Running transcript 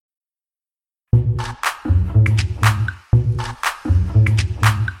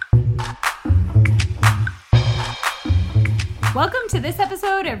Welcome to this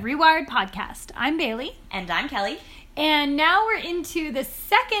episode of Rewired Podcast. I'm Bailey. And I'm Kelly. And now we're into the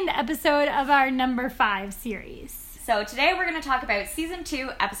second episode of our number 5 series. So today we're going to talk about Season 2,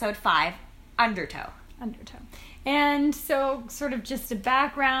 Episode 5, Undertow. And so sort of just a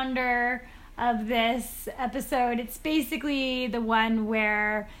backgrounder of this episode. It's basically the one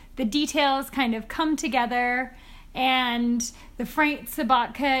where the details kind of come together and the Frank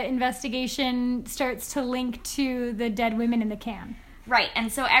Sobotka investigation starts to link to the dead women in the can. Right, and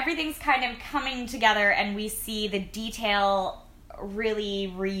so everything's kind of coming together and we see the detail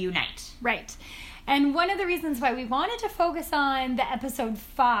really reunite. Right. And one of the reasons why we wanted to focus on the episode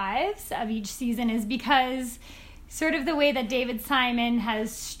 5s of each season is because sort of the way that David Simon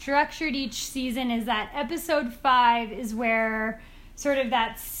has structured each season is that episode 5 is where sort of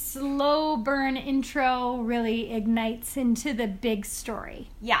that slow burn intro really ignites into the big story.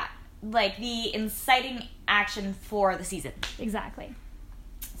 Yeah, like the inciting action for the season. Exactly.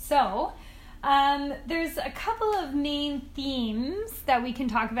 So, there's a couple of main themes that we can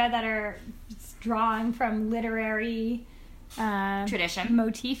talk about that are drawn from literary tradition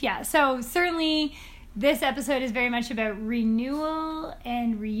motif. Yeah. So certainly this episode is very much about renewal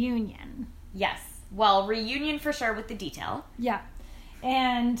and reunion. Yes. Well, reunion for sure with the detail. Yeah.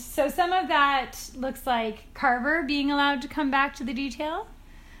 And so some of that looks like Carver being allowed to come back to the detail,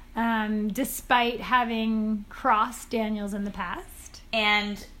 despite having crossed Daniels in the past.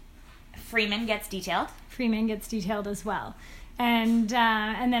 And Freeman gets detailed. Freeman gets detailed as well. And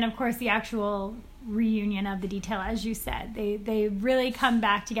then, of course, the actual reunion of the detail, as you said. They really come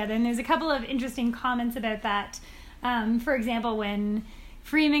back together. And there's a couple of interesting comments about that. For example, when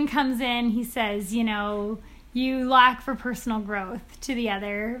Freeman comes in, he says, you lack for personal growth to the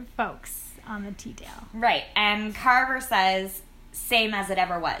other folks on the detail. Right. And Carver says, same as it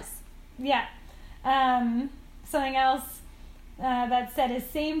ever was. Yeah. Something else that said is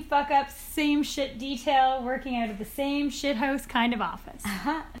same fuck-ups, same shit detail, working out of the same shithouse kind of office.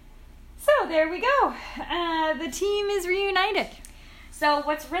 Uh-huh. So there we go. The team is reunited. So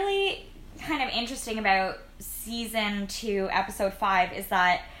what's really kind of interesting about Season 2, Episode 5 is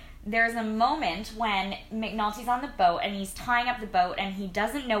that there's a moment when McNulty's on the boat and he's tying up the boat and he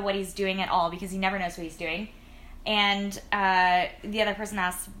doesn't know what he's doing at all because he never knows what he's doing. And the other person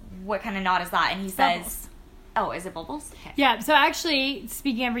asks, what kind of knot is that? And he says, oh, is it Bubbles? Okay. Yeah, so actually,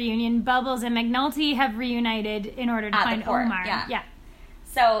 speaking of reunion, Bubbles and McNulty have reunited in order to find Omar. Yeah.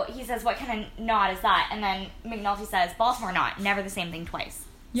 So he says, what kind of knot is that? And then McNulty says, Baltimore knot, never the same thing twice.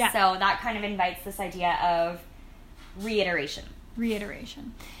 Yeah. So that kind of invites this idea of reiteration.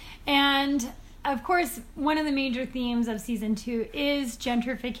 And, of course, one of the major themes of Season 2 is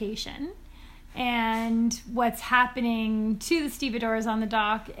gentrification and what's happening to the stevedores on the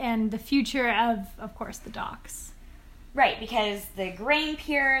dock and the future of course, the docks. Right, because the grain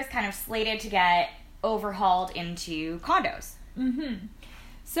pier is kind of slated to get overhauled into condos. Mm-hmm.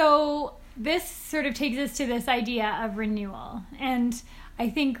 So this sort of takes us to this idea of renewal. And I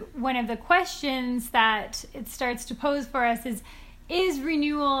think one of the questions that it starts to pose for us is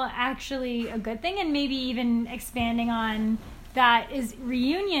renewal actually a good thing? And maybe even expanding on that, is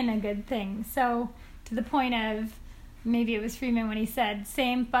reunion a good thing? So to the point of, maybe it was Freeman when he said,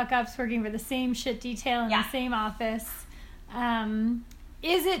 same fuck-ups working for the same shit detail in the same office.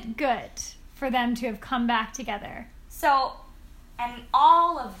 Is it good for them to have come back together? So, and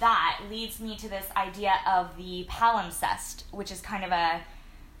all of that leads me to this idea of the palimpsest, which is kind of a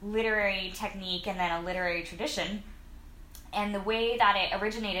literary technique and then a literary tradition. And the way that it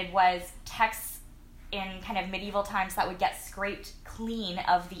originated was texts in kind of medieval times that would get scraped clean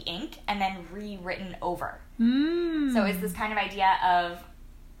of the ink and then rewritten over. So it's this kind of idea of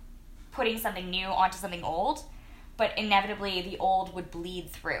putting something new onto something old, but inevitably the old would bleed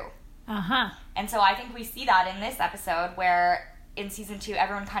through. And so I think we see that in this episode where in Season 2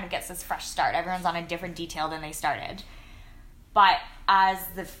 everyone kind of gets this fresh start. Everyone's on a different detail than they started. But as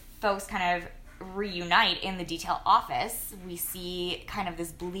the folks kind of reunite in the detail office, we see kind of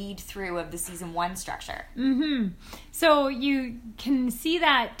this bleed through of the Season 1 structure. So you can see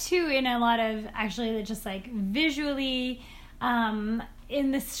that too in a lot of, actually, just like visually,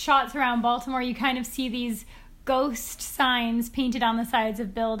 in the shots around Baltimore, you kind of see these ghost signs painted on the sides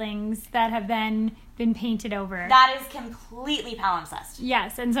of buildings that have then been painted over. That is completely palimpsest.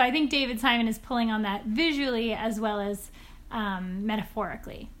 Yes, and so I think David Simon is pulling on that visually as well as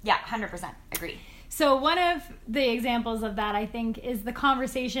metaphorically. Yeah, 100%. Agree. So one of the examples of that, I think, is the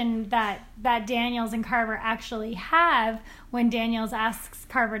conversation that Daniels and Carver actually have when Daniels asks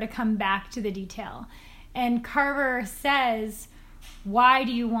Carver to come back to the detail. And Carver says, why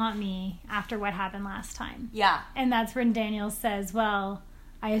do you want me after what happened last time? Yeah. And that's when Daniel says, well,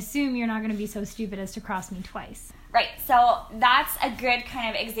 I assume you're not going to be so stupid as to cross me twice. Right. So that's a good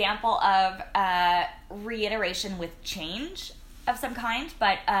kind of example of reiteration with change of some kind,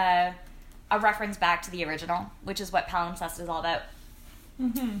 but a reference back to the original, which is what palimpsest is all about.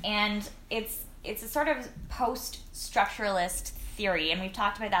 Mm-hmm. And it's a sort of post-structuralist theory, and we've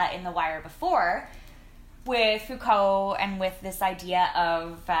talked about that in The Wire before with Foucault and with this idea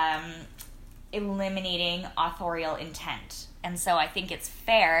of eliminating authorial intent. And so I think it's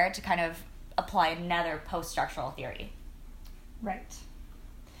fair to kind of apply another post-structural theory. Right.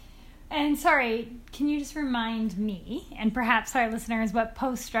 And sorry, can you just remind me, and perhaps our listeners, what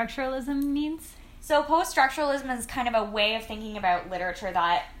post-structuralism means? So post-structuralism is kind of a way of thinking about literature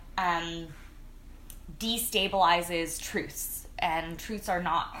that destabilizes truths. And truths are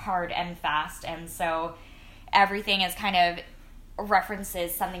not hard and fast, and so everything is kind of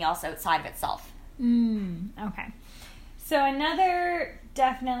references something else outside of itself. Okay. So another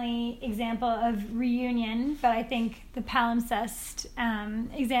definitely example of reunion, but I think the palimpsest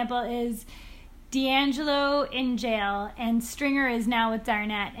example is D'Angelo in jail, and Stringer is now with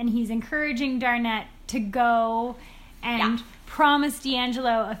Darnette, and he's encouraging Darnette to go and promise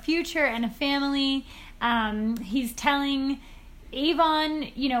D'Angelo a future and a family. He's telling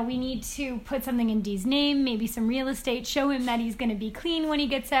Avon, we need to put something in Dee's name, maybe some real estate, show him that he's going to be clean when he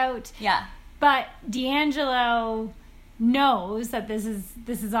gets out. Yeah. But D'Angelo knows that this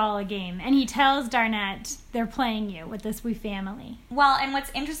is all a game, and he tells Darnette, they're playing you with this wee family. Well, and what's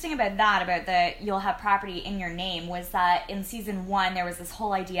interesting about that, about the you'll have property in your name, was that in season 1 there was this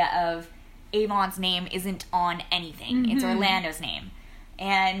whole idea of Avon's name isn't on anything. It's Orlando's name.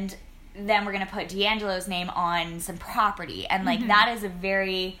 And then we're going to put D'Angelo's name on some property. And that is a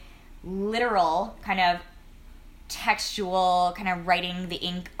very literal kind of textual kind of writing the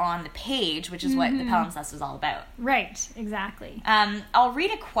ink on the page, which is what the palimpsest is all about. Right, exactly. I'll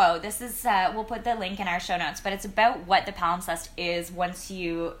read a quote. This is, we'll put the link in our show notes, but it's about what the palimpsest is once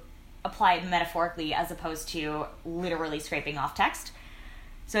you apply it metaphorically as opposed to literally scraping off text.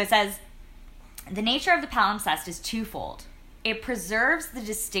 So it says, the nature of the palimpsest is twofold. It preserves the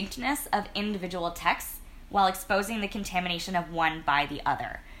distinctness of individual texts while exposing the contamination of one by the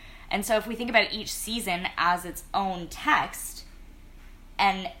other. And so if we think about each season as its own text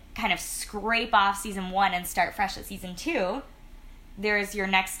and kind of scrape off season 1 and start fresh at season 2, there's your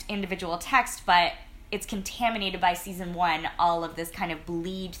next individual text, but it's contaminated by season 1, all of this kind of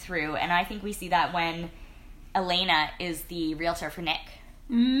bleed through. And I think we see that when Elena is the realtor for Nick.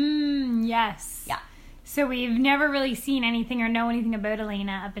 Yes. Yeah. So we've never really seen anything or know anything about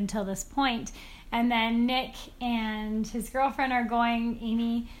Elena up until this point. And then Nick and his girlfriend are going,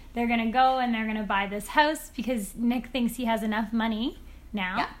 Amy, they're going to go and they're going to buy this house because Nick thinks he has enough money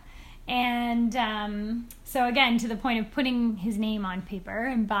now. Yeah. And so again, to the point of putting his name on paper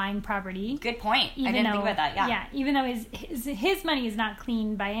and buying property. Good point. I didn't think about that, yeah. Yeah, even though his money is not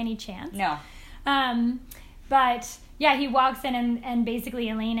clean by any chance. No. But yeah, he walks in and basically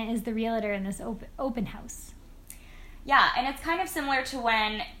Elena is the realtor in this open house. Yeah, and it's kind of similar to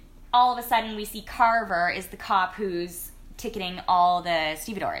when all of a sudden we see Carver is the cop who's ticketing all the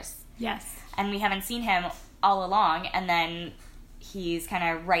stevedores. Yes. And we haven't seen him all along, and then he's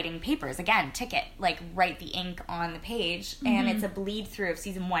kind of writing papers. Again, ticket, write the ink on the page, and it's a bleed through of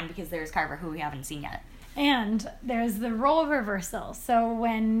season 1 because there's Carver, who we haven't seen yet. And there's the role reversal. So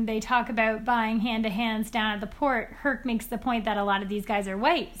when they talk about buying hand-to-hands down at the port, Herc makes the point that a lot of these guys are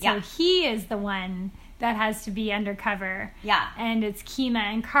white. So he is the one that has to be undercover. Yeah. And it's Kima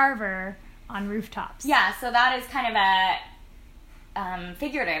and Carver on rooftops. Yeah, so that is kind of a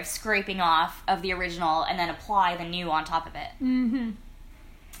figurative scraping off of the original and then apply the new on top of it. Mm-hmm.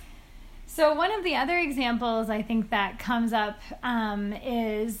 So one of the other examples I think that comes up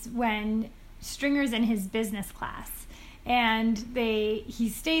is when Stringer's in his business class. And he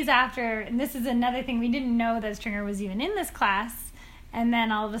stays after, and this is another thing, we didn't know that Stringer was even in this class. And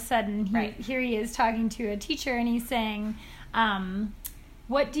then all of a sudden, here he is talking to a teacher, and he's saying,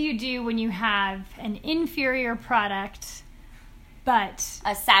 what do you do when you have an inferior product, but...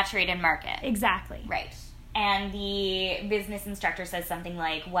 a saturated market. Exactly. Right. And the business instructor says something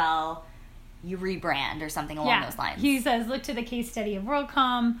like, well, you rebrand or something along those lines. He says, look to the case study of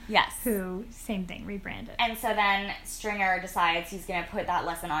WorldCom. Yes. Who, same thing, rebranded. And so then Stringer decides he's going to put that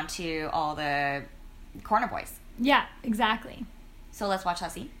lesson onto all the corner boys. Yeah, exactly. So let's watch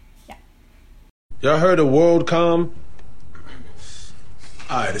that scene. Yeah. Y'all heard of WorldCom?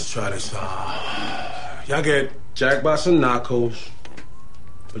 Alright, let's try this. Y'all get jacked by some narcos,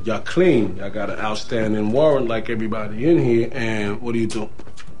 But y'all clean. Y'all got an outstanding warrant like everybody in here, and what do you do?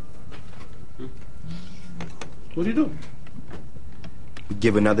 What do you do?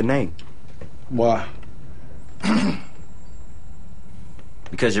 Give another name. Why?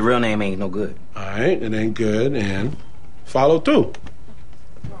 Because your real name ain't no good. All right, it ain't good, and follow through.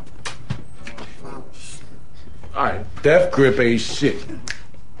 All right, Death Grip ain't shit.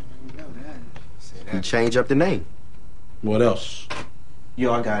 You change up the name. What else?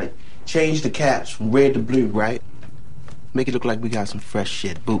 Yo, I got it. Change the caps from red to blue, right? Make it look like we got some fresh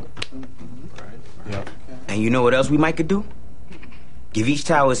shit. Boop. Yeah. And you know what else we might could do? Give each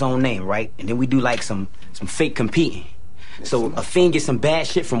tower its own name, right? And then we do like some fake competing. So a fiend gets some bad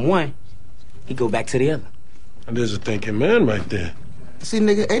shit from one, he go back to the other. And there's a thinking man right there. See,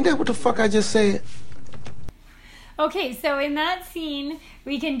 nigga, ain't that what the fuck I just said? Okay, so in that scene,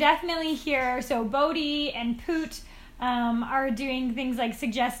 we can definitely hear, so Bodhi and Poot are doing things like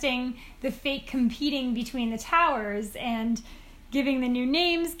suggesting the fake competing between the towers and giving the new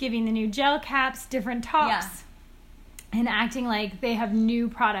names, giving the new gel caps, different tops, and acting like they have new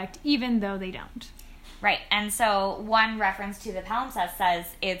product even though they don't. Right, and so one reference to the palimpsest says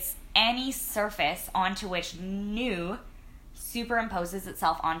it's any surface onto which new superimposes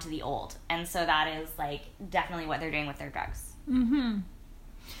itself onto the old. And so that is like definitely what they're doing with their drugs. Mm-hmm.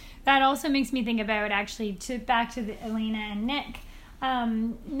 That also makes me think about actually back to Elena and Nick.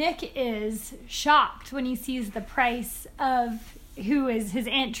 Nick is shocked when he sees the price of who is his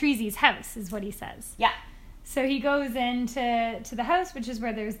Aunt Treasy's house, is what he says. Yeah. So he goes into the house, which is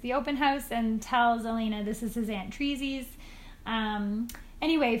where there's the open house, and tells Elena this is his Aunt Treasy's.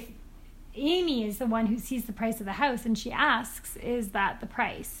 Anyway, Amy is the one who sees the price of the house, and she asks, "Is that the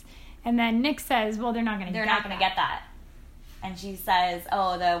price?" And then Nick says, "Well, they're not going to get that." They're not going to get that. And she says,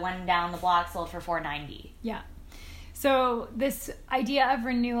 "Oh, the one down the block sold for $4.90." Yeah. So this idea of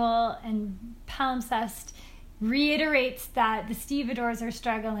renewal and palimpsest reiterates that the stevedores are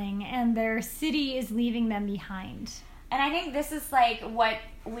struggling and their city is leaving them behind. And I think this is like what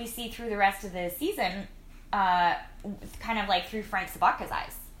we see through the rest of the season, kind of like through Frank Sabaka's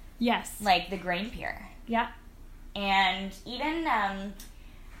eyes. Yes. Like the grain pier. Yeah. And even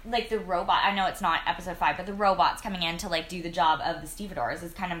like the robot, I know it's not episode 5, but the robots coming in to like do the job of the stevedores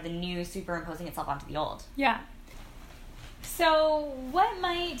is kind of the new superimposing itself onto the old. Yeah. So what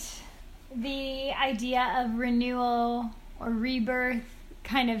might the idea of renewal or rebirth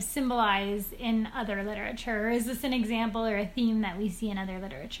kind of symbolize in other literature? Or is this an example or a theme that we see in other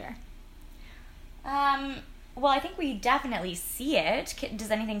literature? Well, I think we definitely see it.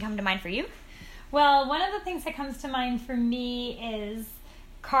 Does anything come to mind for you? Well, one of the things that comes to mind for me is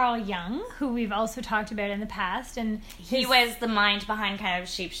Carl Jung, who we've also talked about in the past. And he was the mind behind kind of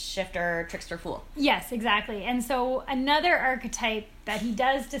shapeshifter, trickster, fool. Yes, exactly. And so another archetype that he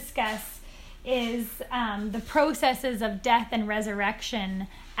does discuss is the processes of death and resurrection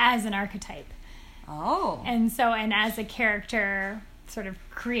as an archetype. Oh. And as a character sort of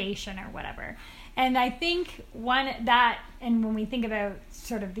creation or whatever. And I think when we think about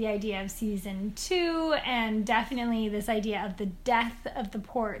sort of the idea of season 2 and definitely this idea of the death of the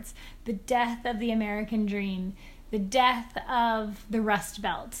ports, the death of the American dream, the death of the Rust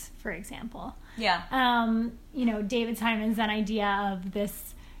Belt, for example. Yeah. David Simon's an idea of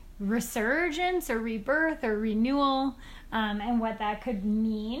this resurgence or rebirth or renewal, and what that could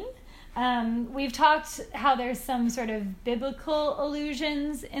mean. We've talked how there's some sort of biblical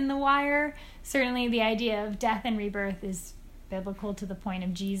allusions in The Wire. Certainly the idea of death and rebirth is biblical to the point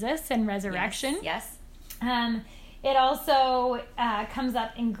of Jesus and resurrection. Yes. It also comes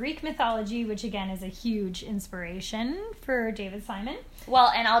up in Greek mythology, which again is a huge inspiration for David Simon.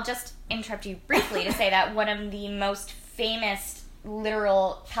 Well, and I'll just interrupt you briefly to say that one of the most famous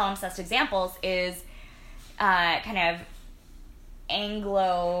literal palimpsest examples is kind of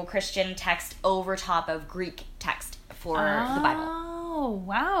Anglo-Christian text over top of Greek text for the Bible. Oh,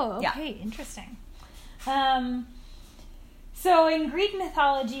 wow. Okay, yeah. Interesting. So in Greek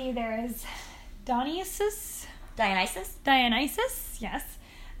mythology, there is Dionysus, yes,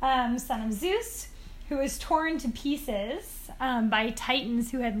 son of Zeus, who was torn to pieces by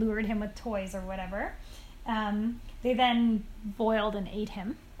Titans who had lured him with toys or whatever. They then boiled and ate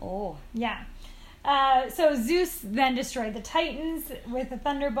him. Oh. Yeah. So Zeus then destroyed the Titans with the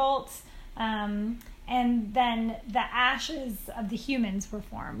thunderbolts, and then the ashes of the humans were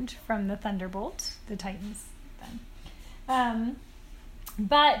formed from the thunderbolt, the Titans then.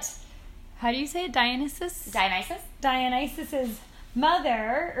 But, how do you say it? Dionysus? Dionysus's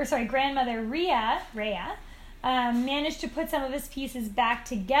grandmother Rhea, managed to put some of his pieces back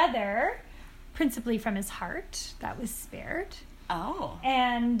together, principally from his heart that was spared. Oh.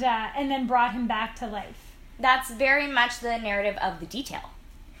 and then brought him back to life. That's very much the narrative of the detail.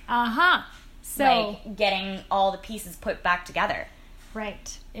 So Like getting all the pieces put back together.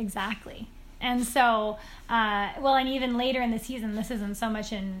 right, exactly. And so, and even later in the season, this isn't so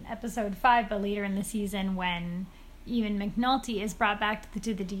much in episode 5, but later in the season when even McNulty is brought back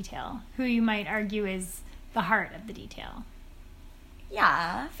to the detail, who you might argue is the heart of the detail.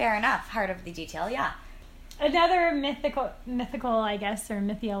 Yeah, fair enough. Heart of the detail, yeah. Another mythical, I guess, or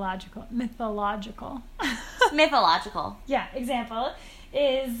mythological, Mythological. yeah, example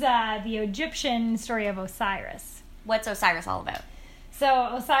is the Egyptian story of Osiris. What's Osiris all about?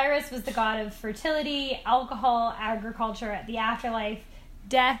 So Osiris was the god of fertility, alcohol, agriculture, the afterlife,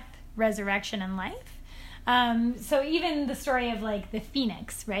 death, resurrection, and life. So even the story of like the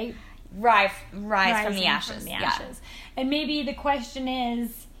phoenix, right? Rise from the Rising ashes. from the Yeah. ashes. And maybe the question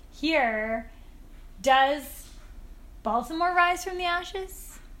is here, does Baltimore rise from the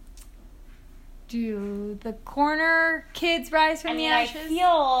ashes? Do the corner kids rise from the ashes? I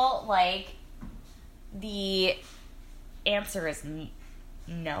feel like the answer is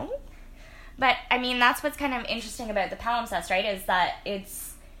no. But, I mean, that's what's kind of interesting about the palimpsest, right? Is that it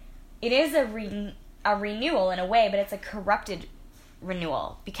is a renewal in a way, but it's a corrupted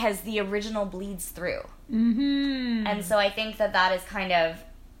renewal because the original bleeds through. Mm-hmm. And so I think that is kind of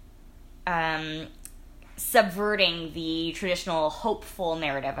subverting the traditional hopeful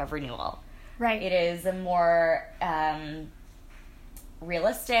narrative of renewal. Right. It is a more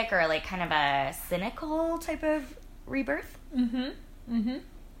realistic or like kind of a cynical type of rebirth. Mm-hmm. Mm-hmm.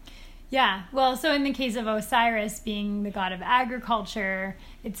 Yeah. Well, so in the case of Osiris being the god of agriculture,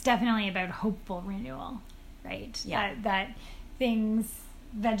 it's definitely about hopeful renewal, right? Yeah. That things,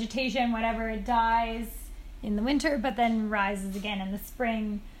 vegetation, whatever, it dies in the winter, but then rises again in the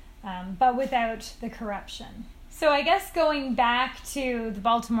spring, but without the corruption. So I guess going back to the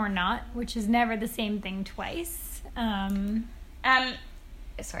Baltimore Knot, which is never the same thing twice.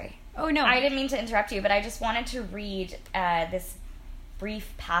 Sorry. Oh, no. I didn't mean to interrupt you, but I just wanted to read this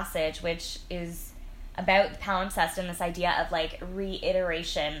brief passage, which is about the palimpsest and this idea of like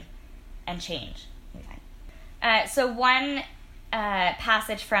reiteration and change. So one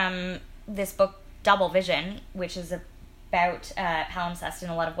passage from this book, Double Vision, which is about palimpsest in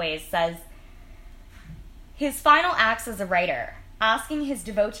a lot of ways, says, his final acts as a writer, asking his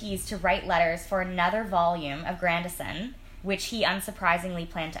devotees to write letters for another volume of Grandison, which he unsurprisingly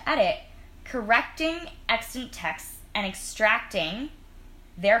planned to edit, correcting extant texts and extracting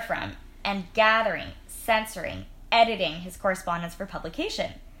therefrom, and gathering, censoring, editing his correspondence for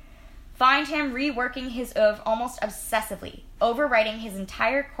publication. Find him reworking his oeuvre almost obsessively, overwriting his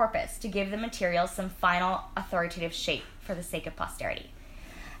entire corpus to give the material some final authoritative shape for the sake of posterity.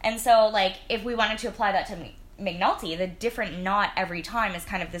 And so, like, if we wanted to apply that to McNulty, the different knot every time is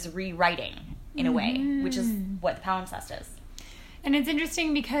kind of this rewriting, in a way, which is what the palimpsest is. And it's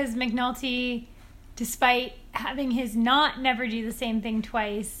interesting because McNulty, despite having his knot never do the same thing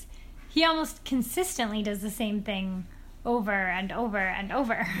twice, he almost consistently does the same thing over and over and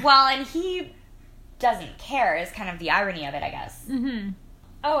over. Well, and he doesn't care is kind of the irony of it, I guess. Mm-hmm.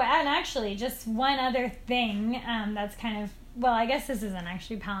 Oh, and actually, just one other thing that's kind of, well, I guess this isn't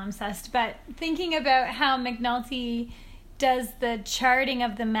actually palimpsest, but thinking about how McNulty does the charting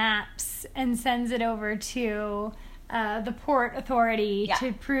of the maps and sends it over to the Port Authority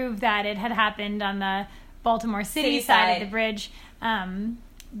to prove that it had happened on the Baltimore City side of the bridge.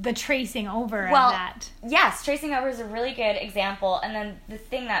 The tracing over of that. Yes, tracing over is a really good example. And then the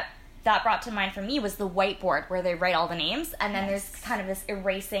thing that brought to mind for me was the whiteboard where they write all the names. And then there's kind of this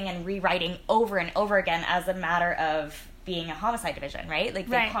erasing and rewriting over and over again as a matter of being a homicide division, right? Like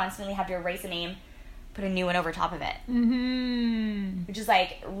they constantly have to erase a name, put a new one over top of it. Mm-hmm. Which is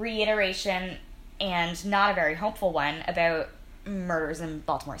like reiteration and not a very hopeful one about murders in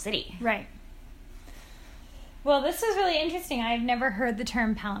Baltimore City. Right. Well, this was really interesting. I've never heard the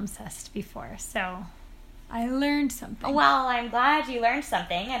term palimpsest before, so I learned something. Well, I'm glad you learned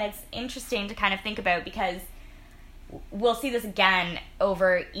something, and it's interesting to kind of think about because we'll see this again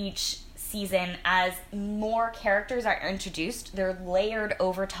over each season as more characters are introduced. They're layered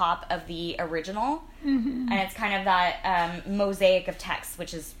over top of the original, and it's kind of that mosaic of text,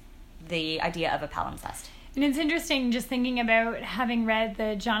 which is the idea of a palimpsest. And it's interesting just thinking about having read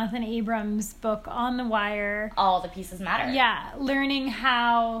the Jonathan Abrams book On the Wire. All the pieces matter. Yeah, learning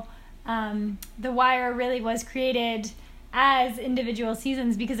how The Wire really was created as individual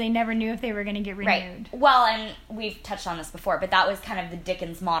seasons because they never knew if they were going to get renewed. Right. Well, and we've touched on this before, but that was kind of the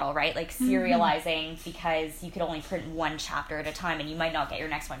Dickens model, right? Like serializing because you could only print one chapter at a time and you might not get your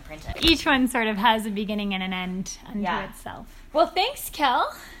next one printed. Each one sort of has a beginning and an end unto itself. Well, thanks,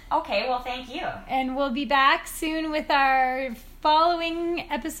 Kel. Okay, well, thank you. And we'll be back soon with our following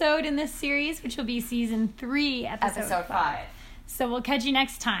episode in this series, which will be season 3, episode 5. So we'll catch you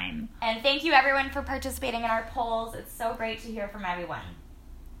next time. And thank you, everyone, for participating in our polls. It's so great to hear from everyone.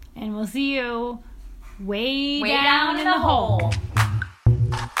 And we'll see you way down in the hole.